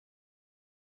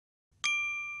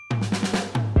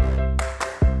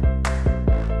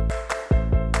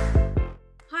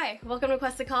welcome to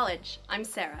Cuesta College. I'm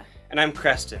Sarah. And I'm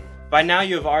Creston. By now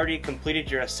you have already completed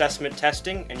your assessment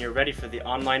testing and you're ready for the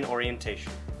online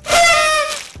orientation.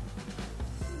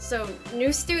 So,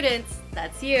 new students,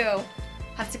 that's you,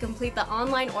 have to complete the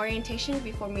online orientation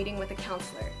before meeting with a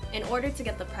counselor. In order to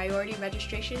get the priority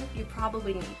registration, you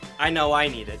probably need. I know I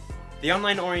need it. The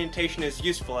online orientation is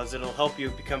useful as it'll help you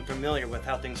become familiar with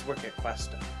how things work at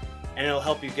Cuesta, and it'll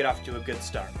help you get off to a good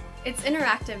start. It's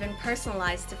interactive and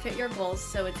personalized to fit your goals,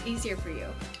 so it's easier for you.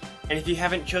 And if you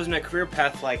haven't chosen a career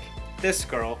path like this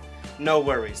girl, no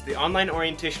worries. The online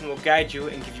orientation will guide you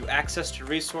and give you access to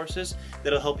resources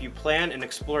that'll help you plan and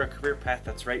explore a career path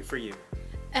that's right for you.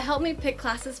 It helped me pick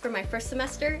classes for my first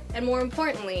semester, and more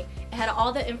importantly, it had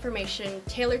all the information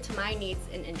tailored to my needs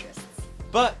and interests.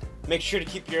 But make sure to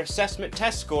keep your assessment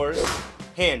test scores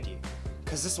handy,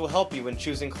 because this will help you when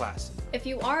choosing classes. If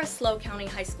you are a SLO County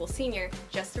High School senior,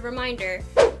 just a reminder,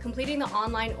 completing the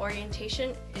online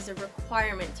orientation is a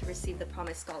requirement to receive the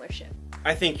promised scholarship.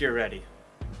 I think you're ready.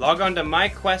 Log on to My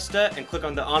Cuesta and click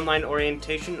on the online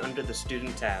orientation under the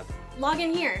student tab. Log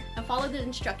in here and follow the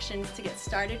instructions to get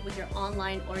started with your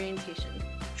online orientation.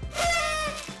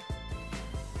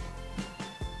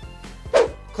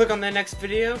 Click on the next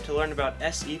video to learn about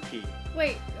SEP.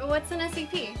 Wait, what's an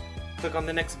SEP? Click on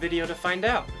the next video to find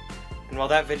out. And while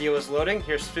that video is loading,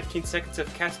 here's 15 seconds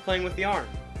of cats playing with the arm.